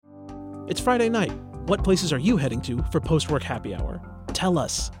It's Friday night. What places are you heading to for post-work happy hour? Tell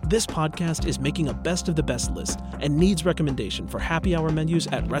us. This podcast is making a best of the best list and needs recommendation for happy hour menus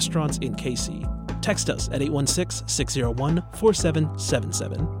at restaurants in KC. Text us at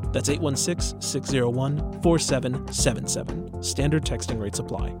 816-601-4777. That's 816-601-4777. Standard texting rates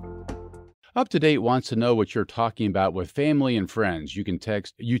apply. Up to Date wants to know what you're talking about with family and friends. You can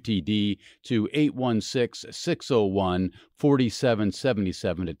text UTD to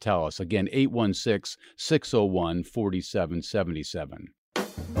 816-601-4777 to tell us. Again, 816-601-4777.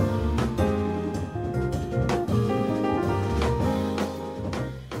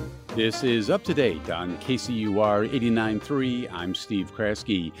 This is Up to Date on KCUR 89.3. I'm Steve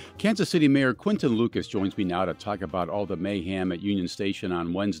Kraske. Kansas City Mayor Quinton Lucas joins me now to talk about all the mayhem at Union Station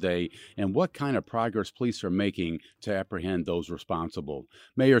on Wednesday and what kind of progress police are making to apprehend those responsible.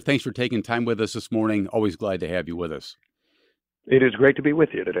 Mayor, thanks for taking time with us this morning. Always glad to have you with us. It is great to be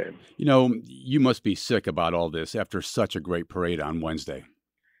with you today. You know, you must be sick about all this after such a great parade on Wednesday.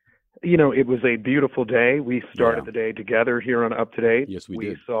 You know, it was a beautiful day. We started the day together here on Up to Date. Yes, we did.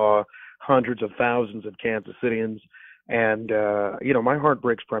 We saw hundreds of thousands of Kansas Cityans. And, my heart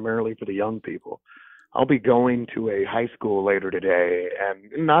breaks primarily for the young people. I'll be going to a high school later today,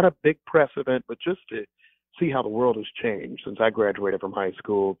 and not a big press event, but just to see how the world has changed since I graduated from high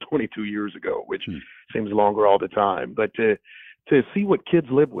school 22 years ago, which seems longer all the time. But to see what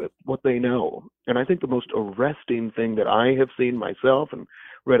kids live with, what they know. And I think the most arresting thing that I have seen myself and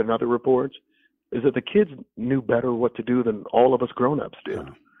read in other reports is that the kids knew better what to do than all of us grown-ups did.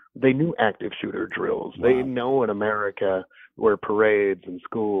 Huh. They knew active shooter drills. Wow. They know in America where parades and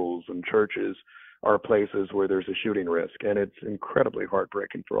schools and churches are places where there's a shooting risk, and it's incredibly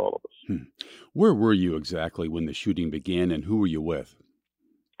heartbreaking for all of us. Where were you exactly when the shooting began, and who were you with?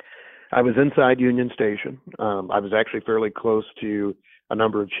 I was inside Union Station. I was actually fairly close to a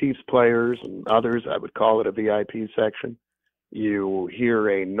number of Chiefs players and others. I would call it a VIP section. You hear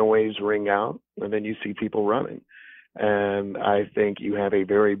a noise ring out, and then you see people running. And I think you have a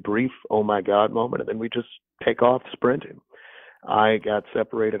very brief, oh my God moment, and then we just take off sprinting. I got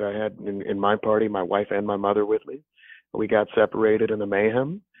separated. I had in my party, my wife and my mother with me. We got separated in the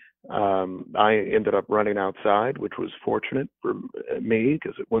mayhem. I ended up running outside, which was fortunate for me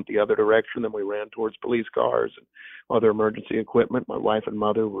because it went the other direction. Then we ran towards police cars and other emergency equipment. My wife and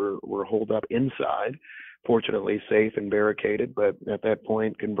mother were holed up inside, fortunately safe and barricaded, but at that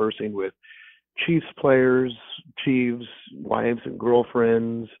point conversing with Chiefs players, Chiefs, wives and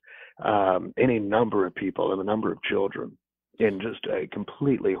girlfriends, any number of people and a number of children in just a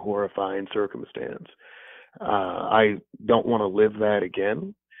completely horrifying circumstance. I don't want to live that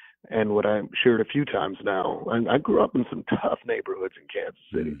again. And what I've shared a few times now, I grew up in some tough neighborhoods in Kansas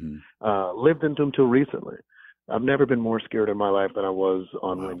City, lived in them until recently. I've never been more scared in my life than I was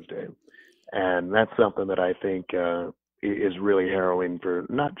on Wednesday. And that's something that I think is really harrowing for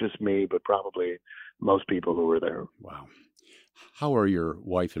not just me, but probably most people who were there. Wow. How are your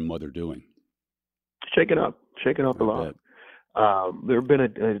wife and mother doing? Shaken up a lot. There have been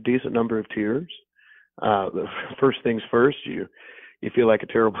a decent number of tears. The first things first, you feel like a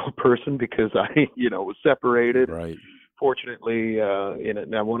terrible person because I, was separated. Right. Fortunately,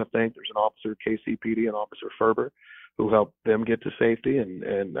 and I want to thank, there's an officer at KCPD, an Officer Ferber, who helped them get to safety,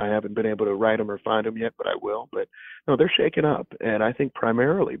 and I haven't been able to write them or find them yet, but I will. But no, they're shaken up, and I think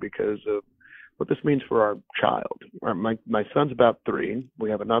primarily because of what this means for our child. My son's about 3. We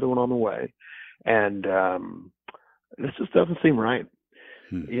have another one on the way, and this just doesn't seem right.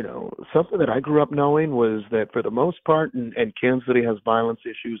 Something that I grew up knowing was that for the most part, and Kansas City has violence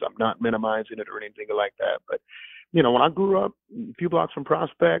issues. I'm not minimizing it or anything like that, but when I grew up a few blocks from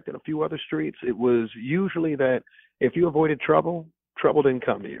Prospect and a few other streets, it was usually that if you avoided trouble, trouble didn't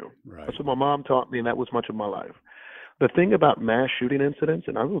come to you. Right. That's what my mom taught me, and that was much of my life. The thing about mass shooting incidents,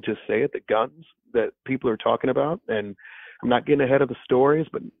 and I will just say it, the guns that people are talking about, and I'm not getting ahead of the stories,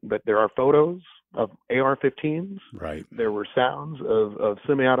 but there are photos of AR-15s. Right. There were sounds of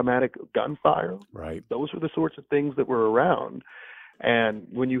semi-automatic gunfire. Right. Those were the sorts of things that were around. And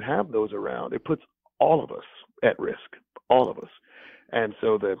when you have those around, it puts all of us at risk, all of us. And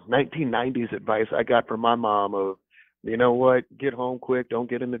so the 1990s advice I got from my mom of, you know what, get home quick, don't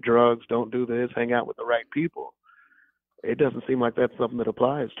get into drugs, don't do this, hang out with the right people. It doesn't seem like that's something that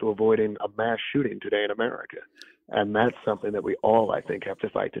applies to avoiding a mass shooting today in America. And that's something that we all, I think, have to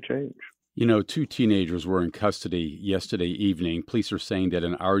fight to change. 2 teenagers were in custody yesterday evening. Police are saying that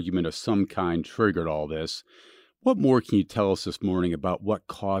an argument of some kind triggered all this. What more can you tell us this morning about what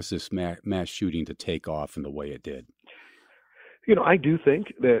caused this mass shooting to take off in the way it did? I do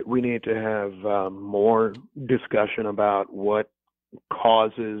think that we need to have more discussion about what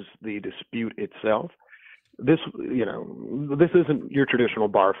causes the dispute itself. This isn't your traditional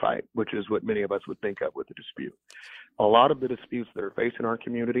bar fight, which is what many of us would think of with a dispute. A lot of the disputes that are facing our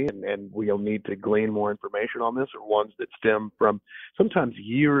community, and we'll need to glean more information on this, are ones that stem from sometimes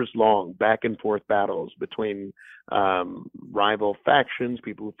years-long back-and-forth battles between rival factions,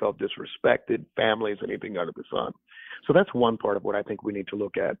 people who felt disrespected, families, anything under the sun. So that's one part of what I think we need to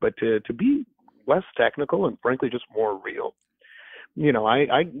look at. But to be less technical and frankly just more real,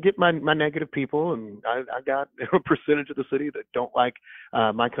 I get my negative people, and I got a percentage of the city that don't like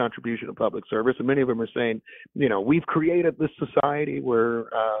my contribution to public service. And many of them are saying, we've created this society where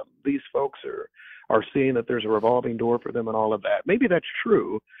these folks are seeing that there's a revolving door for them and all of that. Maybe that's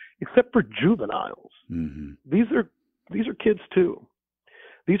true, except for juveniles. Mm-hmm. These are kids too.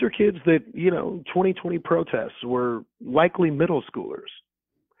 These are kids that, 2020 protests were likely middle schoolers.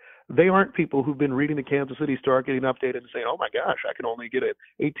 They aren't people who've been reading the Kansas City Star, getting updated and saying, oh my gosh, I can only get an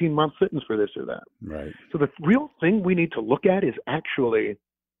 18-month sentence for this or that. Right. So the real thing we need to look at is actually,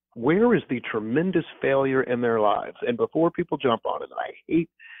 where is the tremendous failure in their lives? And before people jump on it, and I hate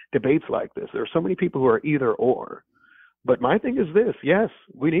debates like this, there are so many people who are either or. But my thing is this: yes,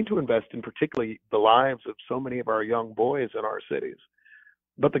 we need to invest in particularly the lives of so many of our young boys in our cities.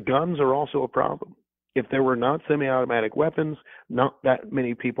 But the guns are also a problem. If there were not semi-automatic weapons, not that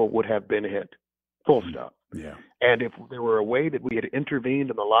many people would have been hit. Full stop. Yeah. And if there were a way that we had intervened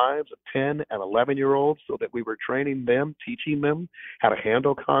in the lives of 10 and 11-year-olds so that we were training them, teaching them how to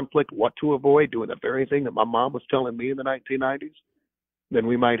handle conflict, what to avoid, doing the very thing that my mom was telling me in the 1990s, then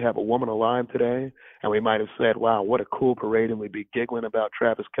we might have a woman alive today, and we might have said, wow, what a cool parade, and we'd be giggling about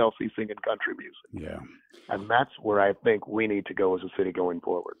Travis Kelce singing country music. Yeah. And that's where I think we need to go as a city going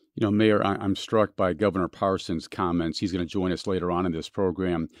forward. Mayor, I'm struck by Governor Parsons' comments. He's going to join us later on in this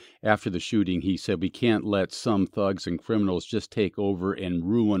program. After the shooting, he said, we can't let some thugs and criminals just take over and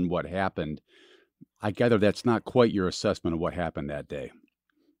ruin what happened. I gather that's not quite your assessment of what happened that day.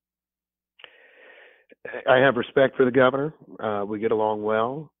 I have respect for the governor. We get along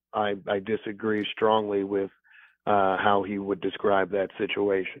well. I disagree strongly with how he would describe that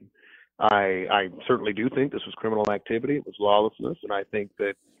situation. I certainly do think this was criminal activity. It was lawlessness, and I think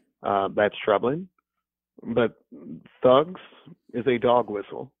that that's troubling. But thugs is a dog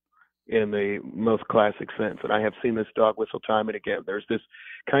whistle in the most classic sense, and I have seen this dog whistle time and again. There's this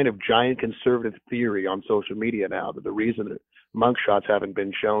kind of giant conservative theory on social media now that the reason that mugshots haven't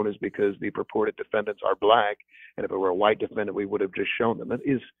been shown is because the purported defendants are black, and if it were a white defendant, we would have just shown them. That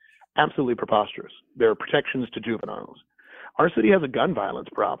is absolutely preposterous. There are protections to juveniles. Our city has a gun violence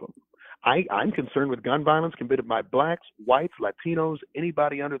problem. I'm concerned with gun violence committed by blacks, whites, Latinos,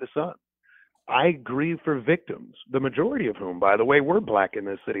 anybody under the sun. I grieve for victims, the majority of whom, by the way, were black in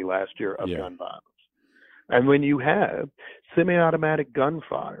this city last year of gun violence. And when you have semi-automatic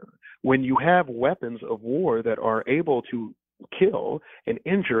gunfire, when you have weapons of war that are able to kill and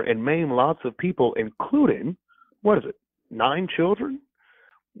injure and maim lots of people, including, 9 children,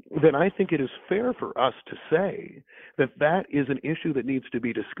 then I think it is fair for us to say that that is an issue that needs to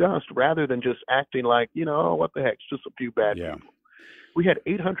be discussed rather than just acting like, what the heck, it's just a few bad people. We had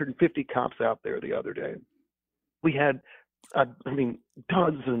 850 cops out there the other day. We had,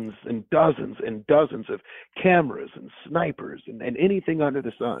 dozens and dozens and dozens of cameras and snipers and anything under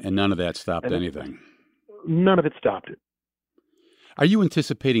the sun. And none of that stopped anything. None of it stopped it. Are you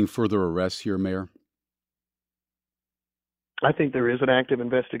anticipating further arrests here, Mayor? I think there is an active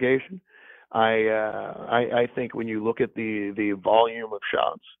investigation. I think when you look at the volume of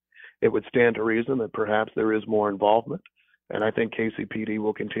shots, it would stand to reason that perhaps there is more involvement. And I think KCPD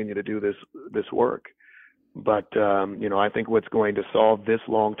will continue to do this work. But, I think what's going to solve this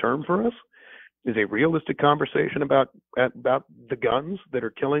long term for us is a realistic conversation about the guns that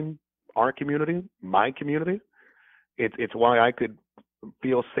are killing our community, my community. It's why I could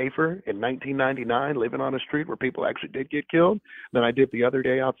feel safer in 1999 living on a street where people actually did get killed than I did the other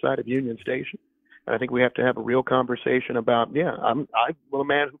day outside of Union Station. And I think we have to have a real conversation about, I'm a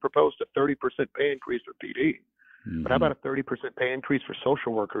man who proposed a 30% pay increase for PD. Mm-hmm. But how about a 30% pay increase for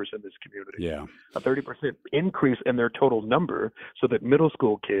social workers in this community? Yeah. A 30% increase in their total number so that middle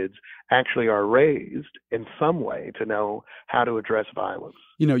school kids actually are raised in some way to know how to address violence.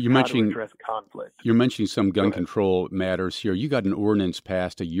 You're mentioning address conflict. You're mentioning some gun control matters here. You got an ordinance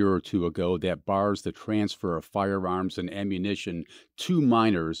passed a year or two ago that bars the transfer of firearms and ammunition to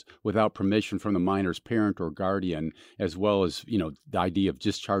minors without permission from the minor's parent or guardian, as well as, the idea of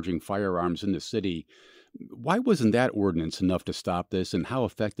discharging firearms in the city. Why wasn't that ordinance enough to stop this, and how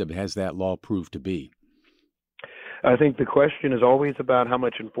effective has that law proved to be? I think the question is always about how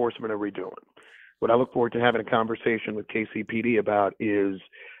much enforcement are we doing. What I look forward to having a conversation with KCPD about is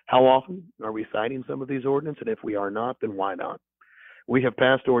how often are we citing some of these ordinances, and if we are not, then why not? We have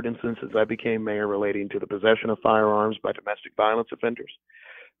passed ordinances since I became mayor relating to the possession of firearms by domestic violence offenders,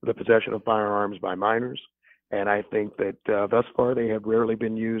 the possession of firearms by minors, and I think that thus far they have rarely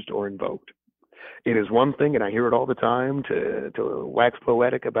been used or invoked. It is one thing, and I hear it all the time, to wax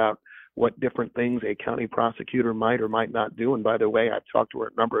poetic about what different things a county prosecutor might or might not do. And by the way, I've talked to her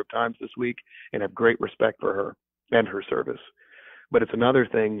a number of times this week and have great respect for her and her service. But it's another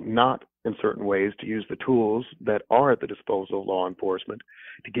thing not in certain ways to use the tools that are at the disposal of law enforcement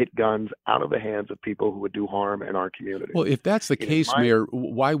to get guns out of the hands of people who would do harm in our community. Well, if that's the case, Mayor,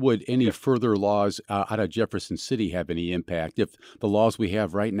 why would any further laws out of Jefferson City have any impact if the laws we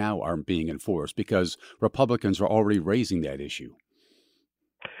have right now aren't being enforced? Because Republicans are already raising that issue.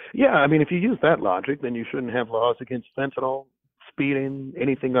 Yeah, I mean, if you use that logic, then you shouldn't have laws against fentanyl, speeding,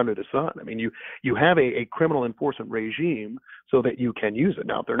 anything under the sun. I mean, you have a criminal enforcement regime so that you can use it.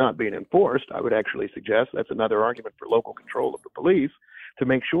 Now, if they're not being enforced, I would actually suggest that's another argument for local control of the police to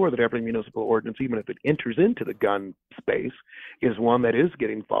make sure that every municipal ordinance, even if it enters into the gun space, is one that is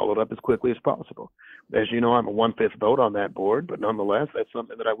getting followed up as quickly as possible. As you know, I'm a 1/5 vote on that board, but nonetheless, that's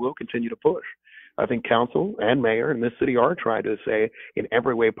something that I will continue to push. I think council and mayor in this city are trying to say in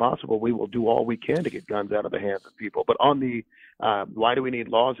every way possible, we will do all we can to get guns out of the hands of people. But on the why do we need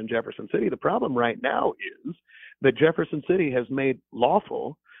laws in Jefferson City? The problem right now is that Jefferson City has made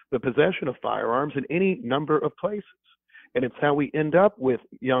lawful the possession of firearms in any number of places. And it's how we end up with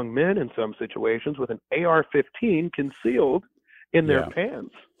young men in some situations with an AR-15 concealed in their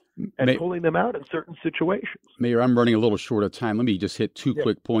pants and pulling them out in certain situations. Mayor, I'm running a little short of time. Let me just hit two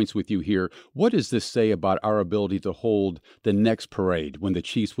quick points with you here. What does this say about our ability to hold the next parade when the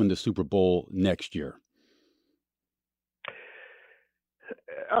Chiefs win the Super Bowl next year?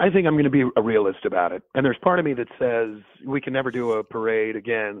 I think I'm going to be a realist about it. And there's part of me that says we can never do a parade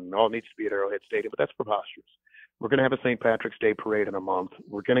again. All it needs to be at Arrowhead Stadium, but that's preposterous. We're going to have a St. Patrick's Day parade in a month.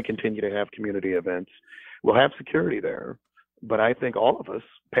 We're going to continue to have community events. We'll have security there. But I think all of us,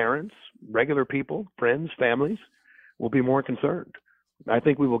 parents, regular people, friends, families, will be more concerned. I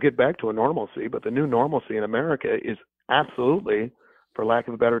think we will get back to a normalcy, but the new normalcy in America is absolutely, for lack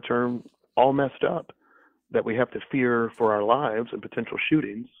of a better term, all messed up, that we have to fear for our lives and potential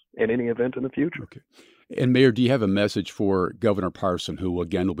shootings in any event in the future. Okay. And Mayor, do you have a message for Governor Parson, who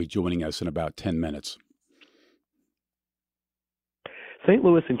again will be joining us in about 10 minutes? St.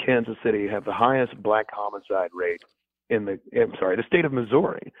 Louis and Kansas City have the highest black homicide rate the state of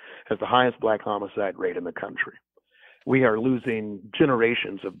Missouri has the highest black homicide rate in the country. We are losing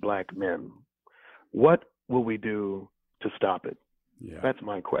generations of black men. What will we do to stop it? Yeah. That's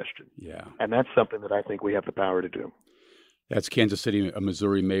my question. Yeah. And that's something that I think we have the power to do. That's Kansas City,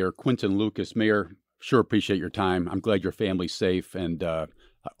 Missouri Mayor Quinton Lucas. Mayor, sure appreciate your time. I'm glad your family's safe, and I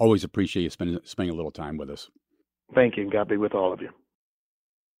always appreciate you spending a little time with us. Thank you, and God be with all of you.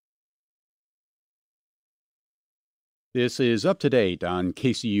 This is Up to Date on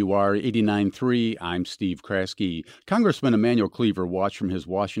KCUR 89.3. I'm Steve Kraske. Congressman Emanuel Cleaver watched from his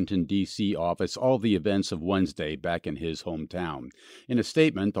Washington, D.C. office all the events of Wednesday back in his hometown. In a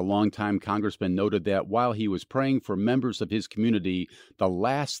statement, the longtime congressman noted that while he was praying for members of his community, the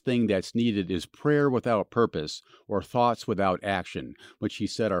last thing that's needed is prayer without purpose or thoughts without action, which he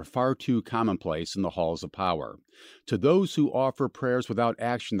said are far too commonplace in the halls of power. To those who offer prayers without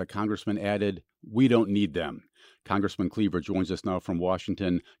action, the congressman added, we don't need them. Congressman Cleaver joins us now from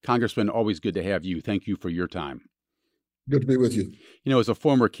Washington. Congressman, always good to have you. Thank you for your time. Good to be with you. You know, as a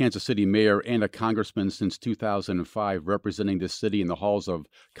former Kansas City mayor and a congressman since 2005, representing this city in the halls of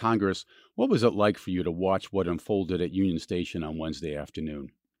Congress, what was it like for you to watch what unfolded at Union Station on Wednesday afternoon?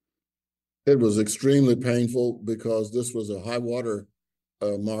 It was extremely painful because this was a high water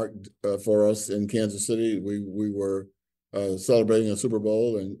mark for us in Kansas City. We were celebrating a Super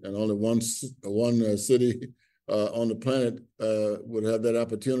Bowl, and only one city on the planet would have that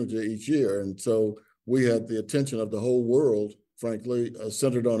opportunity each year. And so we had the attention of the whole world, frankly,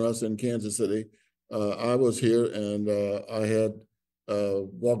 centered on us in Kansas City. I was here, and I had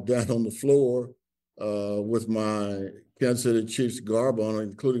walked down on the floor with my Kansas City Chiefs garb on,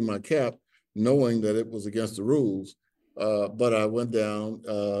 including my cap, knowing that it was against the rules. But I went down,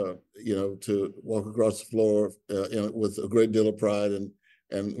 to walk across the floor with a great deal of pride.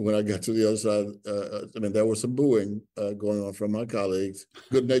 And when I got to the other side, there was some booing going on from my colleagues,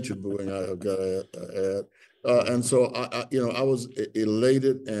 good-natured booing, I've got to add. And so I was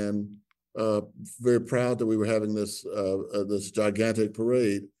elated and very proud that we were having this gigantic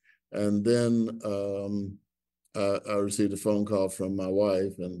parade. And then I received a phone call from my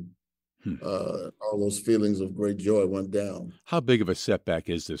wife, and Hmm. All those feelings of great joy went down. How big of a setback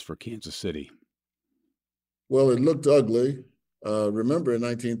is this for Kansas City? Well, it looked ugly. Remember in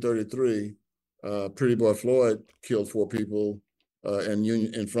 1933, Pretty Boy Floyd killed 4 people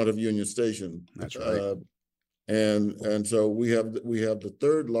in front of Union Station. That's right. And so we have the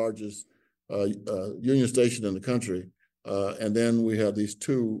third largest Union Station in the country, and then we have these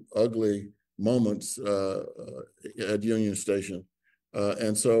 2 ugly moments at Union Station,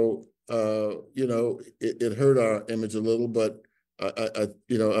 and so it hurt our image a little. But I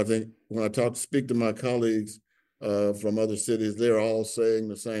think when I speak to my colleagues from other cities, they're all saying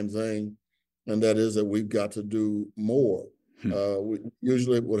the same thing, and that is that we've got to do more. We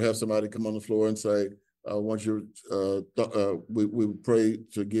usually would have somebody come on the floor and say, I want you, we pray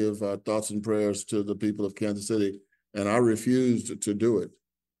to give our thoughts and prayers to the people of Kansas City. And I refused to do it.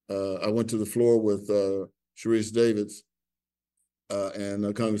 I went to the floor with Sharice Davids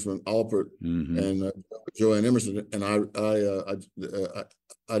and Congressman Alpert and Joanne Emerson, and I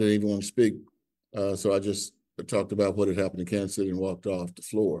didn't even want to speak. So I just talked about what had happened in Kansas City and walked off the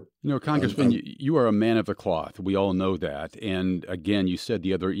floor. Congressman, you are a man of the cloth. We all know that. And again, you said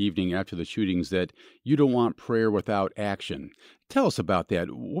the other evening after the shootings that you don't want prayer without action. Tell us about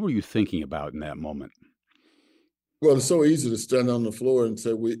that. What were you thinking about in that moment? Well, it's so easy to stand on the floor and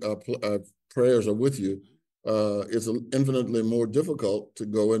say our prayers are with you. It's infinitely more difficult to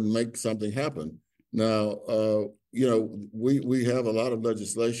go and make something happen. Now, we have a lot of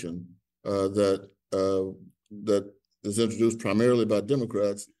legislation that is introduced primarily by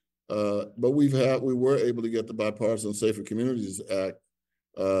Democrats, but we were able to get the Bipartisan Safer Communities Act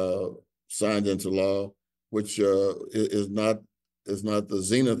signed into law, which is not the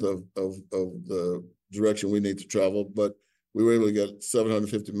zenith of the direction we need to travel, but we were able to get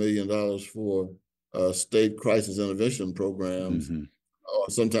 $750 million for state crisis intervention programs. Or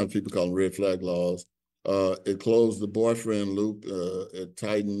sometimes people call them red flag laws. It closed the boyfriend loop. It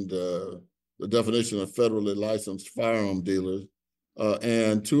tightened the definition of federally licensed firearm dealers,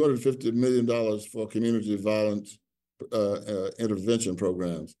 and $250 million for community violence intervention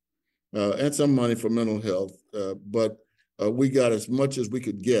programs, and some money for mental health. But we got as much as we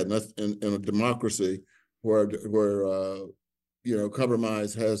could get. And that's in a democracy where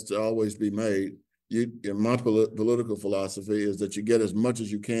compromise has to always be made. My political philosophy is that you get as much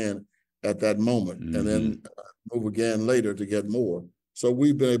as you can at that moment, and then move again later to get more. So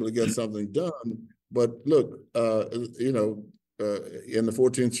we've been able to get something done. But look, in the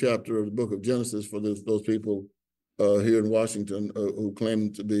 14th chapter of the book of Genesis, for those people here in Washington who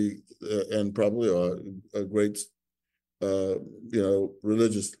claim to be and probably are a great,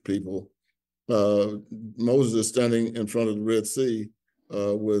 religious people, Moses is standing in front of the Red Sea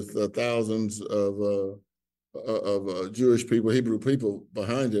with thousands of Jewish people, Hebrew people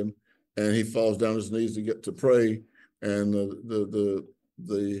behind him, and he falls down his knees to pray. And the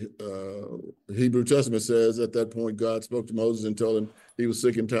Hebrew Testament says at that point, God spoke to Moses and told him he was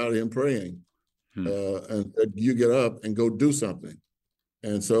sick and tired of him praying, and said, you get up and go do something.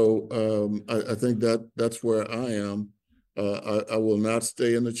 And so I think that's where I am. I will not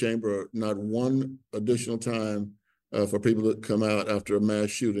stay in the chamber, not one additional time for people to come out after a mass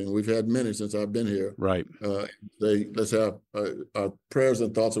shooting. We've had many since I've been here. Right. Let's have our prayers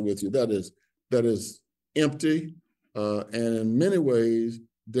and thoughts are with you. That is empty, and in many ways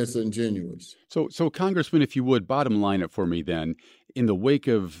disingenuous. So Congressman, if you would, bottom line it for me then. In the wake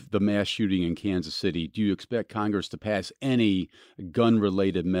of the mass shooting in Kansas City, do you expect Congress to pass any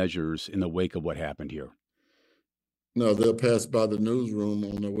gun-related measures in the wake of what happened here? No, they'll pass by the newsroom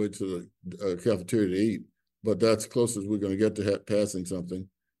on their way to the cafeteria to eat, but that's close as we're going to get to passing something.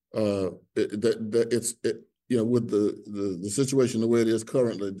 With the situation the way it is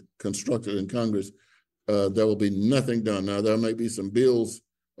currently constructed in Congress, there will be nothing done. Now, there may be some bills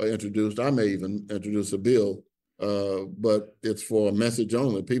introduced. I may even introduce a bill, but it's for a message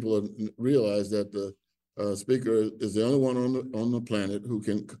only. People realize that the Speaker is the only one on the planet who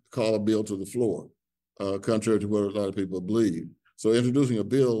can call a bill to the floor, contrary to what a lot of people believe. So introducing a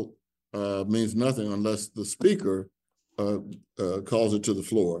bill means nothing unless the Speaker calls it to the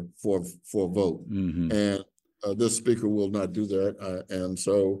floor for a vote. And this Speaker will not do that. And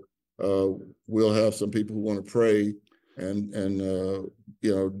so we'll have some people who want to pray and do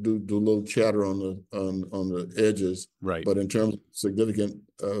a little chatter on the edges. Right. But in terms of significant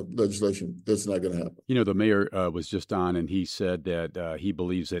legislation, that's not going to happen. The mayor was just on, and he said that he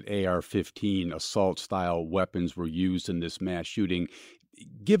believes that AR-15 assault-style weapons were used in this mass shooting.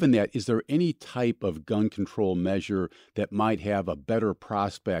 given that, is there any type of gun control measure that might have a better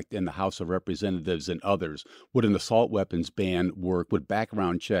prospect in the House of Representatives than others? Would an assault weapons ban work? Would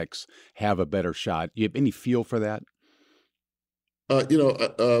background checks have a better shot? Do you have any feel for that?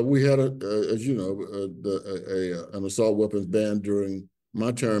 We had, as you know, an assault weapons ban during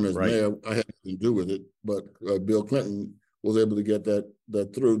my term as Right. mayor. I had nothing to do with it, but Bill Clinton was able to get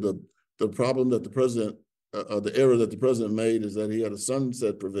that through. The problem that the president, the error that the president made is that he had a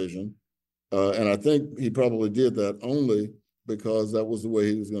sunset provision, and I think he probably did that only because that was the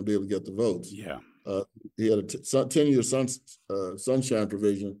way he was going to be able to get the votes. Yeah. He had a 10-year sunshine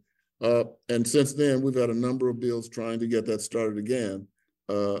provision. And since then, we've had a number of bills trying to get that started again.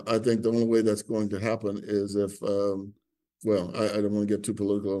 I think the only way that's going to happen is if, I don't want to get too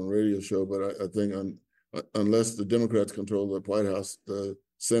political on a radio show, but I think unless the Democrats control the White House, the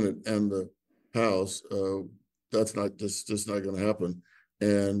Senate, and the House, that's just not going to happen.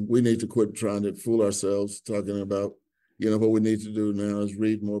 And we need to quit trying to fool ourselves, talking about, what we need to do now is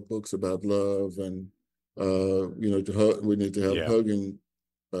read more books about love, and we need to have hugging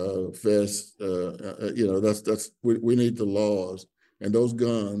fest. We need the laws, and those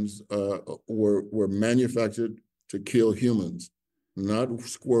guns were manufactured to kill humans, not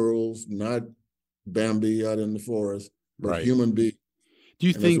squirrels, not Bambi out in the forest, but human beings. Do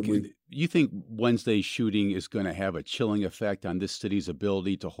you think Wednesday's shooting is going to have a chilling effect on this city's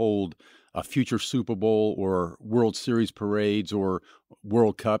ability to hold a future Super Bowl or World Series parades or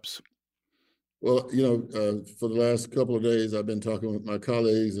World Cups? Well, for the last couple of days, I've been talking with my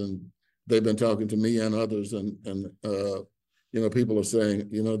colleagues, and they've been talking to me and others, and people are saying,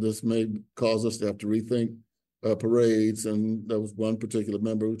 this may cause us to have to rethink parades. And there was one particular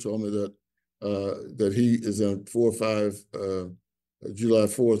member who told me that he is in 4 or 5 July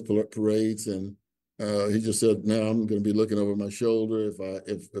 4th parades, and he just said, now I'm going to be looking over my shoulder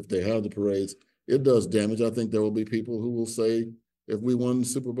if they have the parades. It does damage. I think there will be people who will say, if we won the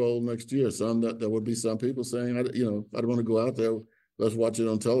Super Bowl next year, there would be some people saying, I don't want to go out there. Let's watch it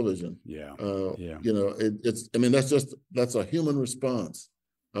on television. Yeah. That's a human response.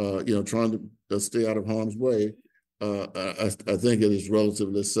 Trying to stay out of harm's way. I think it is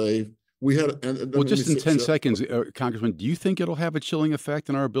relatively safe. We had, just in 10 seconds, Congressman, do you think it'll have a chilling effect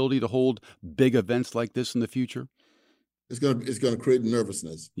on our ability to hold big events like this in the future? It's going to create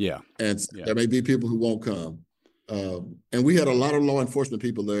nervousness. Yeah. And there may be people who won't come. And we had a lot of law enforcement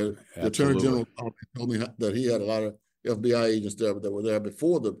people there. The Attorney General told me that he had a lot of FBI agents there that were there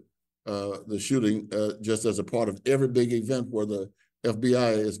before the shooting, just as a part of every big event where the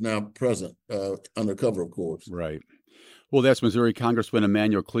FBI is now present, undercover, of course. Right. Well, that's Missouri Congressman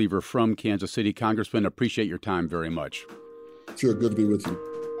Emanuel Cleaver from Kansas City. Congressman, appreciate your time very much. Sure, good to be with you.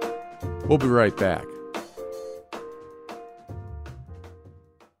 We'll be right back.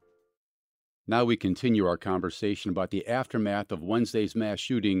 Now we continue our conversation about the aftermath of Wednesday's mass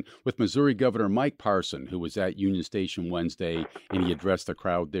shooting with Missouri Governor Mike Parson, who was at Union Station Wednesday, and he addressed the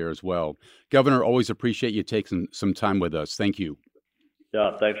crowd there as well. Governor, always appreciate you taking some time with us. Thank you.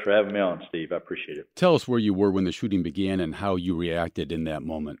 Yeah, thanks for having me on, Steve. I appreciate it. Tell us where you were when the shooting began and how you reacted in that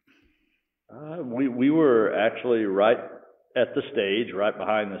moment. We were actually right at the stage, right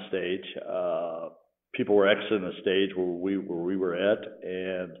behind the stage. People were exiting the stage where we were at,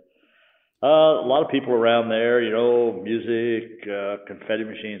 and a lot of people around there, music, confetti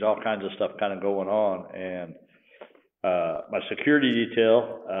machines, all kinds of stuff kind of going on. And my security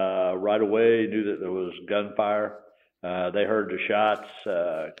detail right away knew that there was gunfire. They heard the shots.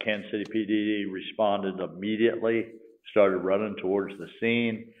 Kansas City PD responded immediately, started running towards the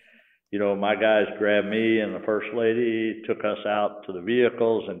scene. My guys grabbed me and the First Lady, took us out to the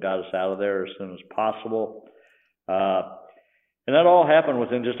vehicles and got us out of there as soon as possible. And that all happened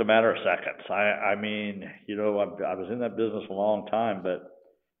within just a matter of seconds. I was in that business a long time, but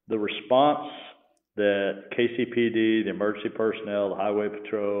the response that KCPD, the emergency personnel, the highway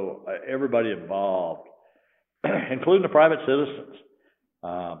patrol, everybody involved, including the private citizens.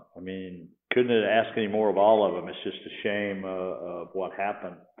 Couldn't ask any more of all of them. It's just a shame of what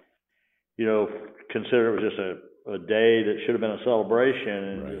happened. Consider it was just a day that should have been a celebration,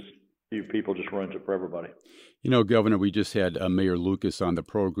 and right. Just a few people just ruins it for everybody. Governor, we just had Mayor Lucas on the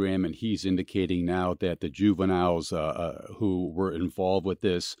program, and he's indicating now that the juveniles who were involved with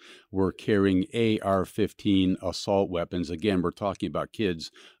this were carrying AR-15 assault weapons. Again, we're talking about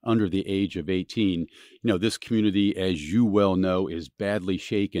kids under the age of 18. This community, as you well know, is badly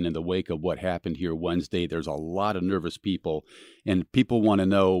shaken in the wake of what happened here Wednesday. There's a lot of nervous people, and people want to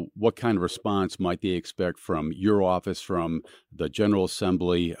know what kind of response might they expect from your office, from the General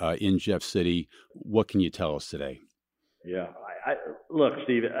Assembly in Jeff City. What can you tell us today? Yeah. Look,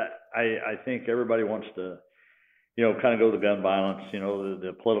 Steve, I think everybody wants to, kind of go to the gun violence,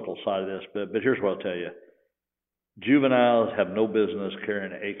 the political side of this. But here's what I'll tell you. Juveniles have no business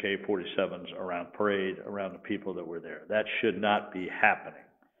carrying AK-47s around parade, around the people that were there. That should not be happening.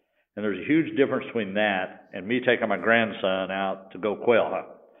 And there's a huge difference between that and me taking my grandson out to go quail hunt.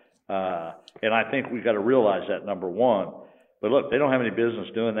 And I think we've got to realize that, number one. But look, they don't have any business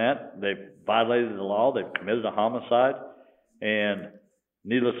doing that. They've violated the law. They've committed a homicide. And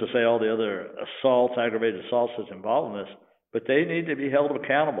needless to say, all the other assaults, aggravated assaults that's involved in this, but they need to be held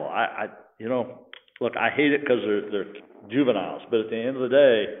accountable. Look, I hate it because they're juveniles, but at the end of the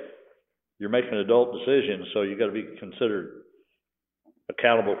day, you're making adult decisions, so you got to be considered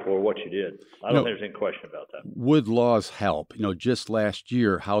accountable for what you did. I don't think there's any question about that. Would laws help? Just last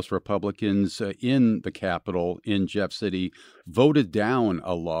year, House Republicans in the Capitol in Jeff City voted down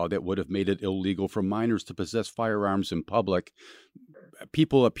a law that would have made it illegal for minors to possess firearms in public.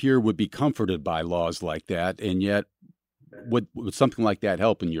 People up here would be comforted by laws like that, and yet would something like that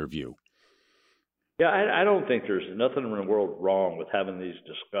help in your view? Yeah, I don't think there's nothing in the world wrong with having these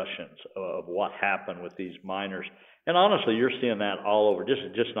discussions of what happened with these minors. And honestly, you're seeing that all over, just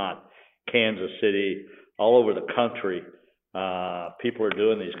not Kansas City, all over the country. People are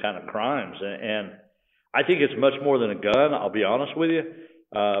doing these kind of crimes. And I think it's much more than a gun, I'll be honest with you,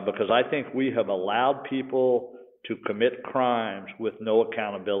 because I think we have allowed people to commit crimes with no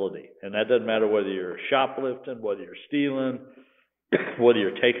accountability. And that doesn't matter whether you're shoplifting, whether you're stealing, whether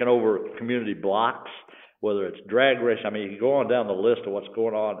you're taking over community blocks, whether it's drag racing. I mean, you can go on down the list of what's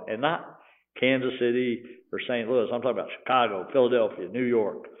going on, and not Kansas City or St. Louis. I'm talking about Chicago, Philadelphia, New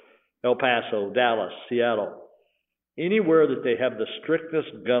York, El Paso, Dallas, Seattle. Anywhere that they have the strictest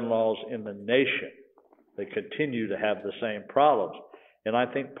gun laws in the nation, they continue to have the same problems. And I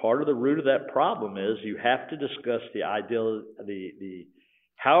think part of the root of that problem is you have to discuss the idea,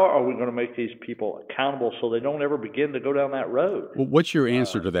 how are we going to make these people accountable so they don't ever begin to go down that road? Well, what's your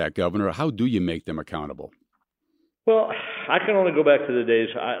answer to that, Governor? How do you make them accountable? Well, I can only go back to the days.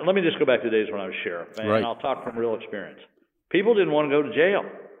 Let me just go back to the days when I was sheriff, and right. I'll talk from real experience. People didn't want to go to jail.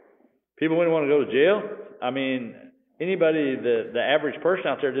 People didn't want to go to jail. I mean, anybody, the average person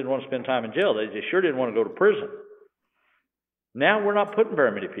out there didn't want to spend time in jail. They sure didn't want to go to prison. Now we're not putting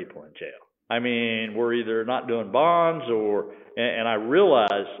very many people in jail. I mean, we're either not doing bonds and I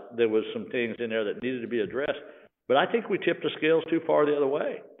realized there was some things in there that needed to be addressed, but I think we tipped the scales too far the other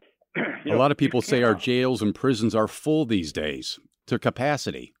way. A lot of people say our jails and prisons are full these days to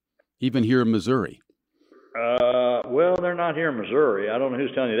capacity, even here in Missouri. Well, they're not here in Missouri. I don't know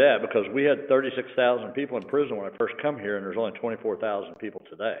who's telling you that, because we had 36,000 people in prison when I first come here, and there's only 24,000 people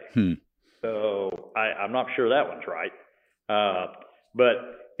today. So I'm not sure that one's right. But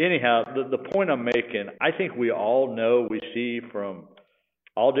anyhow, the point I'm making, I think we all know, we see from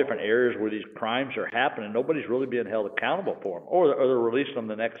all different areas where these crimes are happening, nobody's really being held accountable for them, or they're released them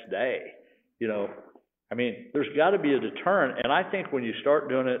the next day. I mean, there's got to be a deterrent, and I think when you start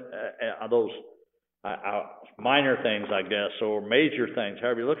doing it, those minor things, I guess, or major things,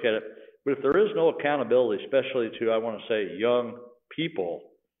 however you look at it, but if there is no accountability, especially to, I want to say, young people,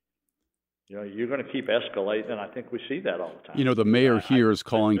 you're going to keep escalating, and I think we see that all the time. The mayor here is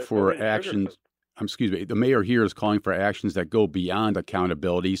calling for actions. The mayor here is calling for actions that go beyond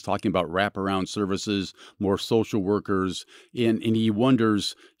accountability. He's talking about wraparound services, more social workers, and he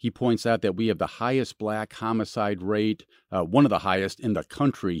points out that we have the highest black homicide rate, one of the highest in the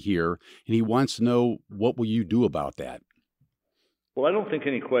country here, and he wants to know, what will you do about that? Well, I don't think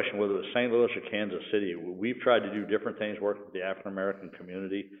any question whether it's St. Louis or Kansas City. We've tried to do different things, work with the African-American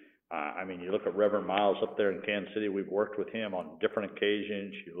community. I mean, you look at Reverend Miles up there in Kansas City, we've worked with him on different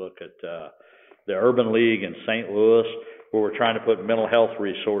occasions. You look at the Urban League in St. Louis, where we're trying to put mental health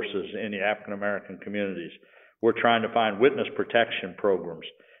resources in the African-American communities. We're trying to find witness protection programs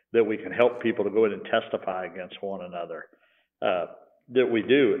that we can help people to go in and testify against one another. That we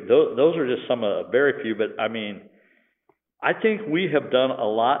do. Those are just some of very few, but I mean, I think we have done a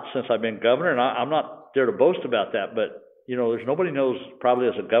lot since I've been governor, and I'm not there to boast about that, but there's nobody knows probably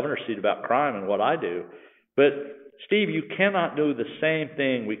as a governor's seat about crime and what I do. But Steve, you cannot do the same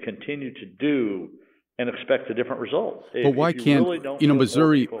thing we continue to do and expect a different result. But why can't,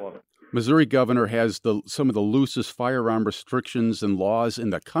 Missouri governor has some of the loosest firearm restrictions and laws in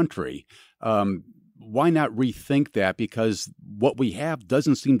the country. Why not rethink that? Because what we have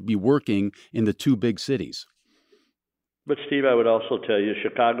doesn't seem to be working in the two big cities. But Steve, I would also tell you,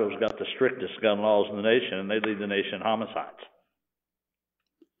 Chicago's got the strictest gun laws in the nation, and they lead the nation in homicides.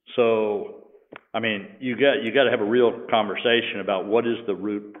 So, I mean, you got to have a real conversation about what is the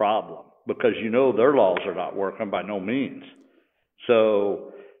root problem. because their laws are not working by no means.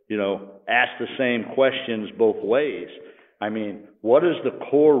 So, ask the same questions both ways. I mean, what is the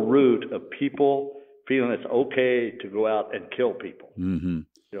core root of people feeling it's okay to go out and kill people? Mm-hmm.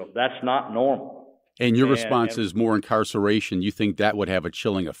 That's not normal. And your response is more incarceration. You think that would have a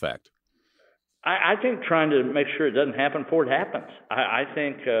chilling effect? I think trying to make sure it doesn't happen before it happens. I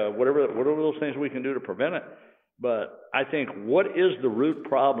think whatever those things we can do to prevent it. But I think, what is the root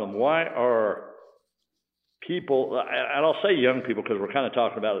problem? Why are people, and I'll say young people because we're kind of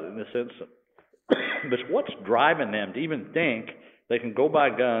talking about it in this instance, but what's driving them to even think they can go buy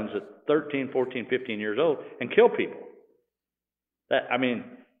guns at 13, 14, 15 years old and kill people?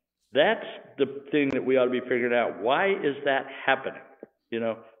 That's the thing that we ought to be figuring out. Why is that happening?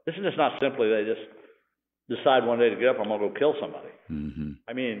 This is just not simply they just decide one day to get up, I'm going to go kill somebody.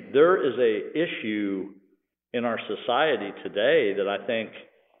 Mm-hmm. There is a issue in our society today that I think,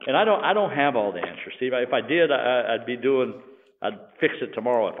 and I don't have all the answers, Steve. If I did, I'd fix it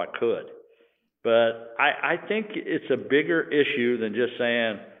tomorrow if I could. But I think it's a bigger issue than just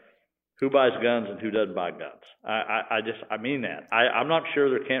saying who buys guns and who doesn't buy guns. I mean that. I'm not sure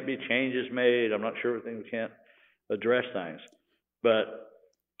there can't be changes made. I'm not sure we can't address things. But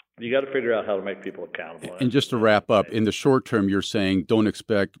you got to figure out how to make people accountable. And just to wrap up, in the short term, you're saying don't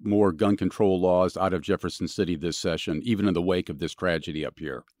expect more gun control laws out of Jefferson City this session, even in the wake of this tragedy up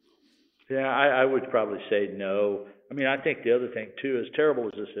here. Yeah, I would probably say no. I think the other thing, too, as terrible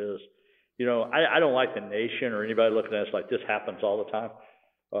as this is, I don't like the nation or anybody looking at us like this happens all the time,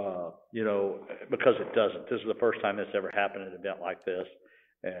 because it doesn't. This is the first time that's ever happened at an event like this,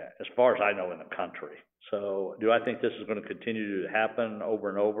 as far as I know, in the country. So do I think this is going to continue to happen over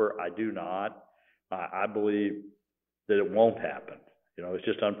and over? I do not. I believe that it won't happen. It's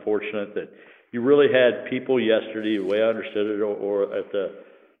just unfortunate that you really had people yesterday, the way I understood it, or at the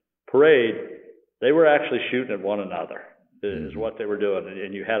parade, they were actually shooting at one another, is what they were doing.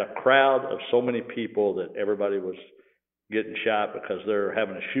 And you had a crowd of so many people that everybody was getting shot because they're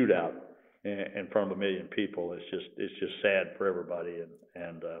having a shootout in front of 1 million people. It's just sad for everybody.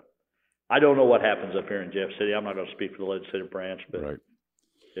 And I don't know what happens up here in Jeff City. I'm not going to speak for the legislative branch, but right.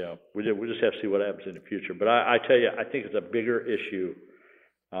 We just have to see what happens in the future. But I tell you, I think it's a bigger issue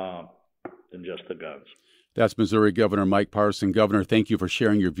than just the guns. That's Missouri Governor Mike Parson. Governor, thank you for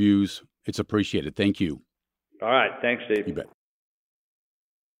sharing your views. It's appreciated. Thank you. All right. Thanks, Steve. You bet.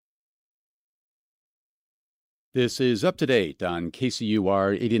 This is Up to Date on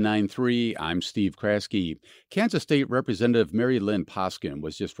KCUR 89.3. I'm Steve Kraske. Kansas State Representative Mary Lynn Poskin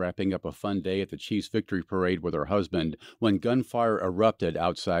was just wrapping up a fun day at the Chiefs Victory Parade with her husband when gunfire erupted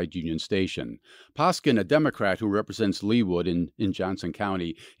outside Union Station. Poskin, a Democrat who represents Leawood in Johnson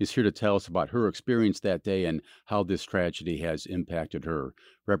County, is here to tell us about her experience that day and how this tragedy has impacted her.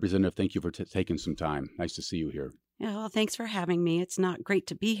 Representative, thank you for taking some time. Nice to see you here. Yeah, well, thanks for having me. It's not great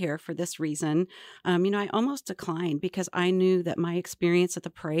to be here for this reason. I almost declined because I knew that my experience at the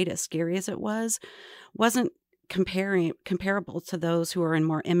parade, as scary as it wasn't comparable to those who are in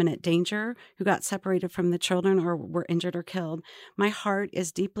more imminent danger, who got separated from the children or were injured or killed. My heart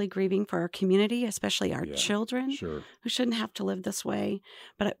is deeply grieving for our community, especially our children, who shouldn't have to live this way.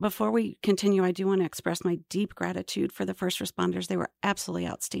 But before we continue, I do want to express my deep gratitude for the first responders. They were absolutely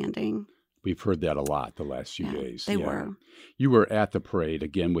outstanding. We've heard that a lot the last few days. They were. You were at the parade,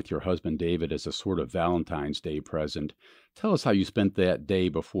 again, with your husband, David, as a sort of Valentine's Day present. Tell us how you spent that day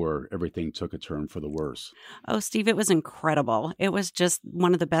before everything took a turn for the worse. Oh, Steve, it was incredible. It was just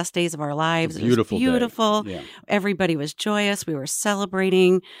one of the best days of our lives. It was beautiful. Yeah. Everybody was joyous. We were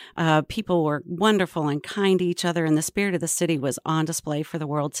celebrating. People were wonderful and kind to each other, and the spirit of the city was on display for the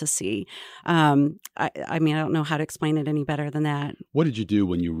world to see. I don't know how to explain it any better than that. What did you do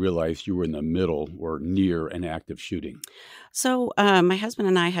when you realized you were in the middle or near an active shooting? So my husband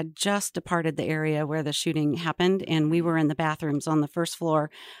and I had just departed the area where the shooting happened, and we were in the bathrooms on the first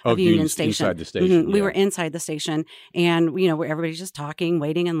floor of Union Station. Inside the station. Mm-hmm. We were inside the station, and where everybody's just talking,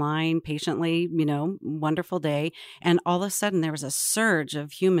 waiting in line patiently. Wonderful day, and all of a sudden there was a surge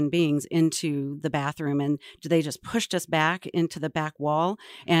of human beings into the bathroom, and they just pushed us back into the back wall.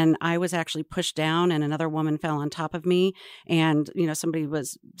 And I was actually pushed down, and another woman fell on top of me, and somebody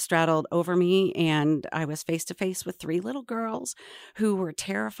was straddled over me, and I was face to face with 3 little girls. girls who were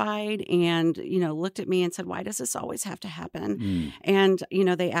terrified and, looked at me and said, why does this always have to happen? And,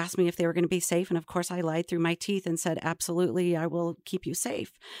 they asked me if they were going to be safe. And of course, I lied through my teeth and said, absolutely, I will keep you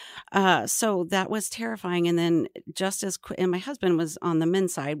safe. So that was terrifying. And then and my husband was on the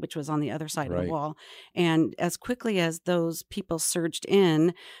men's side, which was on the other side of the wall. And as quickly as those people surged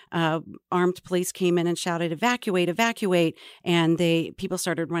in, armed police came in and shouted, evacuate, evacuate. And people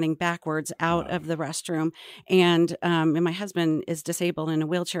started running backwards out of the restroom. And my husband is disabled in a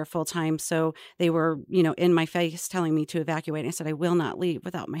wheelchair full time. So they were, in my face telling me to evacuate. And I said, I will not leave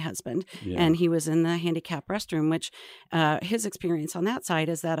without my husband. Yeah. And he was in the handicap restroom, which his experience on that side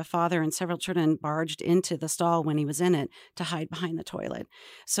is that a father and several children barged into the stall when he was in it to hide behind the toilet.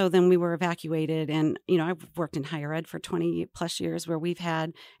 So then we were evacuated. And, I've worked in higher ed for 20 plus years where we've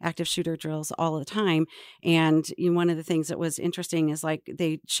had active shooter drills all the time. And one of the things that was interesting is like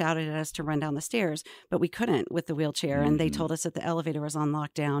they shouted at us to run down the stairs, but we couldn't with the wheelchair. And they told us that the elevator was on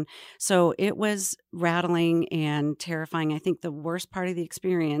lockdown. So it was rattling and terrifying. I think the worst part of the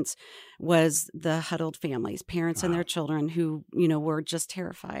experience was the huddled families, parents and their children who, were just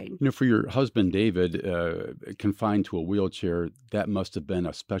terrified. For your husband, David, confined to a wheelchair, that must have been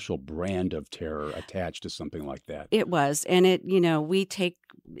a special brand of terror attached to something like that. It was. And we take,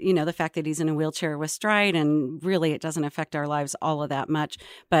 the fact that he's in a wheelchair with stride, and really it doesn't affect our lives all of that much.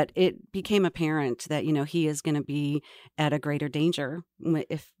 But it became apparent that, he is going to be at a greater danger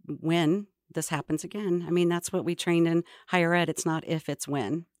when this happens again. I mean, that's what we trained in higher ed. It's not if, it's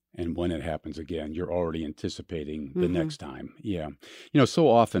when. And when it happens again, you're already anticipating the next time. Yeah. So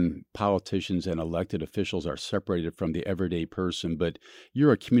often politicians and elected officials are separated from the everyday person, but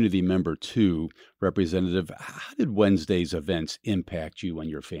you're a community member too, Representative. How did Wednesday's events impact you and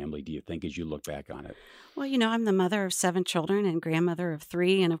your family, do you think, as you look back on it? Well, I'm the mother of 7 children and grandmother of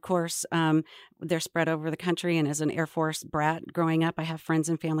 3. And of course, they're spread over the country. And as an Air Force brat growing up, I have friends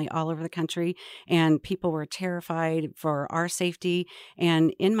and family all over the country. And people were terrified for our safety.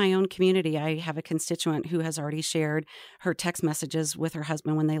 And in my own community, I have a constituent who has already shared her text messages with her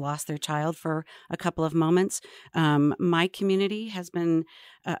husband when they lost their child for a couple of moments. My community has been,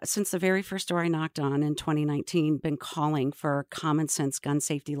 since the very first door I knocked on in 2019, been calling for common sense gun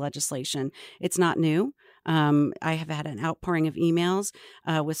safety legislation. It's not new. I have had an outpouring of emails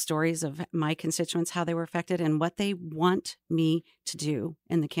with stories of my constituents, how they were affected and what they want me to do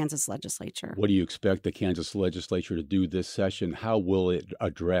in the Kansas legislature. What do you expect the Kansas legislature to do this session? How will it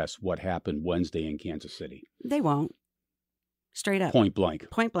address what happened Wednesday in Kansas City? They won't. Straight up. Point blank.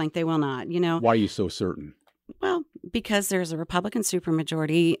 Point blank, they will not. Why are you so certain? Well, because there's a Republican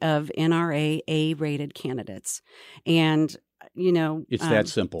supermajority of NRA A-rated candidates. And it's that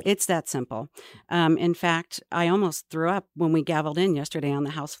simple. It's that simple. In fact, I almost threw up when we gavelled in yesterday on the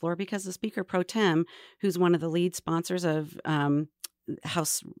House floor because the Speaker Pro Tem, who's one of the lead sponsors of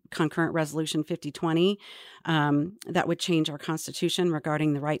House Concurrent Resolution 5020, that would change our Constitution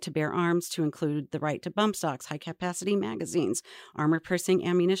regarding the right to bear arms to include the right to bump stocks, high-capacity armor-piercing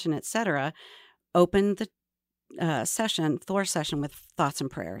ammunition, etc., opened the floor session with thoughts and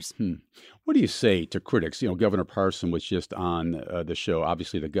prayers. What do you say to critics? Governor Parson was just on the show.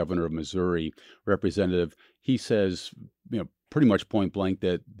 Obviously, the governor of Missouri, Representative, he says, pretty much point blank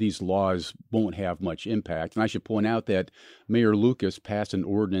that these laws won't have much impact. And I should point out that Mayor Lucas passed an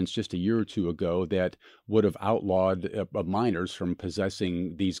ordinance just a year or two ago that would have outlawed minors from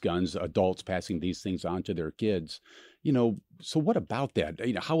possessing these guns, adults passing these things on to their kids. So what about that?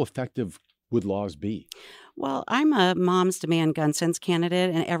 How effective would laws be? Well, I'm a Moms Demand Gun Sense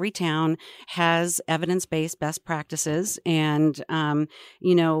candidate, and every town has evidence-based best practices. And,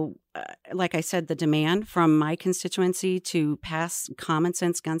 like I said, the demand from my constituency to pass common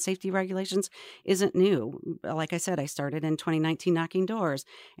sense gun safety regulations isn't new. Like I said, I started in 2019 knocking doors.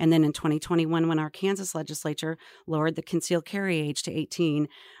 And then in 2021, when our Kansas legislature lowered the concealed carry age to 18.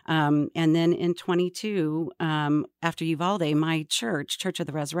 And then in 22, after Uvalde, my Church of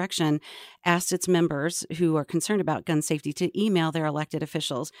the Resurrection, asked its members who are concerned about gun safety to email their elected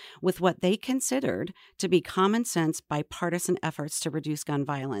officials with what they considered to be common sense bipartisan efforts to reduce gun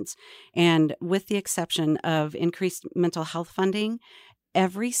violence. And with the exception of increased mental health funding,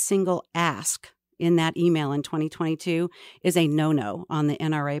 every single ask in that email in 2022 is a no-no on the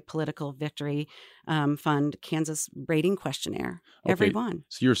NRA Political Victory Fund Kansas rating questionnaire. Okay. Every one.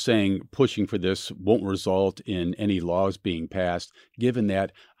 So you're saying pushing for this won't result in any laws being passed. Given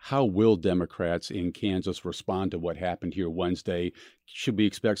that, How will Democrats in Kansas respond to what happened here Wednesday? Should we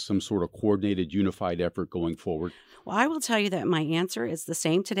expect some sort of coordinated, unified effort going forward? Well, I will tell you that my answer is the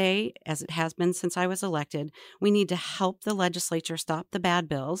same today as it has been since I was elected. We need to help the legislature stop the bad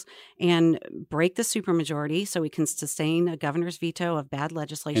bills and break the supermajority so we can sustain a governor's veto of bad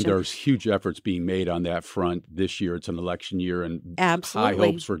legislation. And there's huge efforts being made on that front this year. It's an election year, and Absolutely.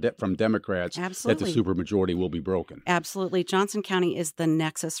 high hopes from Democrats Absolutely. that the supermajority will be broken. Absolutely. Johnson County is the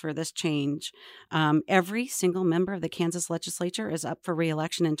nexus for this change. Every single member of the Kansas legislature is up for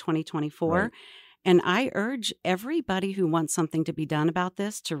re-election in 2024. Right. And I urge everybody who wants something to be done about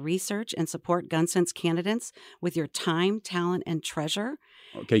this to research and support gun sense candidates with your time, talent, and treasure.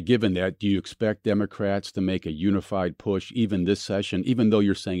 Okay, given that, do you expect Democrats to make a unified push even this session, even though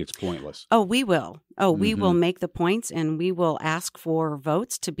you're saying it's pointless? Oh, we will. We will make the points, and we will ask for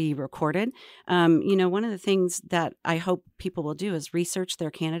votes to be recorded. One of the things that I hope people will do is research their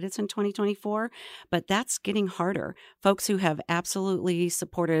candidates in 2024, but that's getting harder. Folks who have absolutely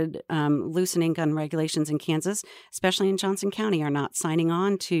supported loosening gun regulations in Kansas, especially in Johnson County, are not signing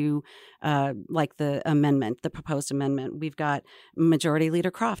on to the proposed amendment. We've got Majority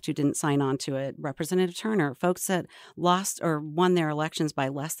Leader Croft, who didn't sign on to it, Representative Turner, folks that lost or won their elections by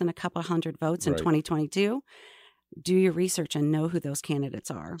less than a couple hundred votes in 2022. Do your research and know who those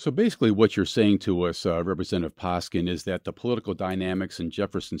candidates are. So basically what you're saying to us, Representative Poskin, is that the political dynamics in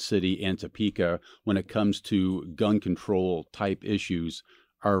Jefferson City and Topeka when it comes to gun control type issues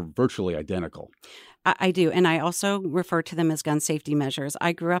are virtually identical. I do. And I also refer to them as gun safety measures.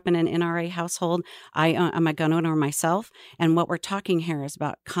 I grew up in an NRA household. I'm a gun owner myself. And what we're talking here is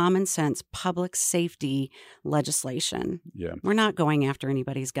about common sense public safety legislation. Yeah. We're not going after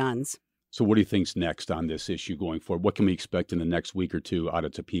anybody's guns. So what do you think's next on this issue going forward? What can we expect in the next week or two out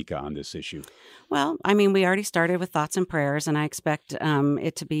of Topeka on this issue? Well, we already started with thoughts and prayers, and I expect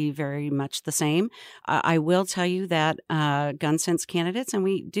it to be very much the same. I will tell you that gun sense candidates, and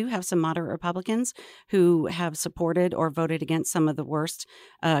we do have some moderate Republicans who have supported or voted against some of the worst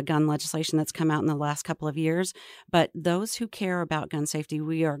gun legislation that's come out in the last couple of years. But those who care about gun safety,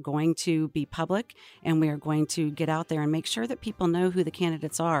 we are going to be public, and we are going to get out there and make sure that people know who the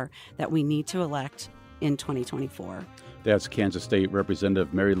candidates are that we need to elect in 2024. That's Kansas State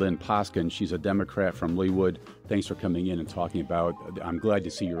Representative Mary Lynn Poskin. She's a Democrat from Leawood. Thanks for coming in and talking about. I'm glad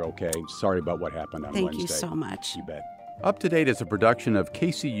to see you're okay. Sorry about what happened on Wednesday. Thank you so much. You bet. Up to Date is a production of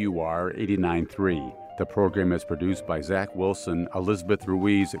KCUR 89.3. The program is produced by Zach Wilson, Elizabeth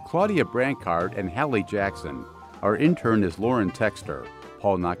Ruiz, Claudia Brancard, and Hallie Jackson. Our intern is Lauren Texter.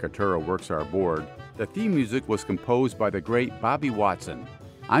 Paul Nakatura works our board. The theme music was composed by the great Bobby Watson.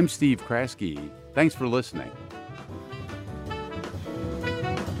 I'm Steve Kraske. Thanks for listening.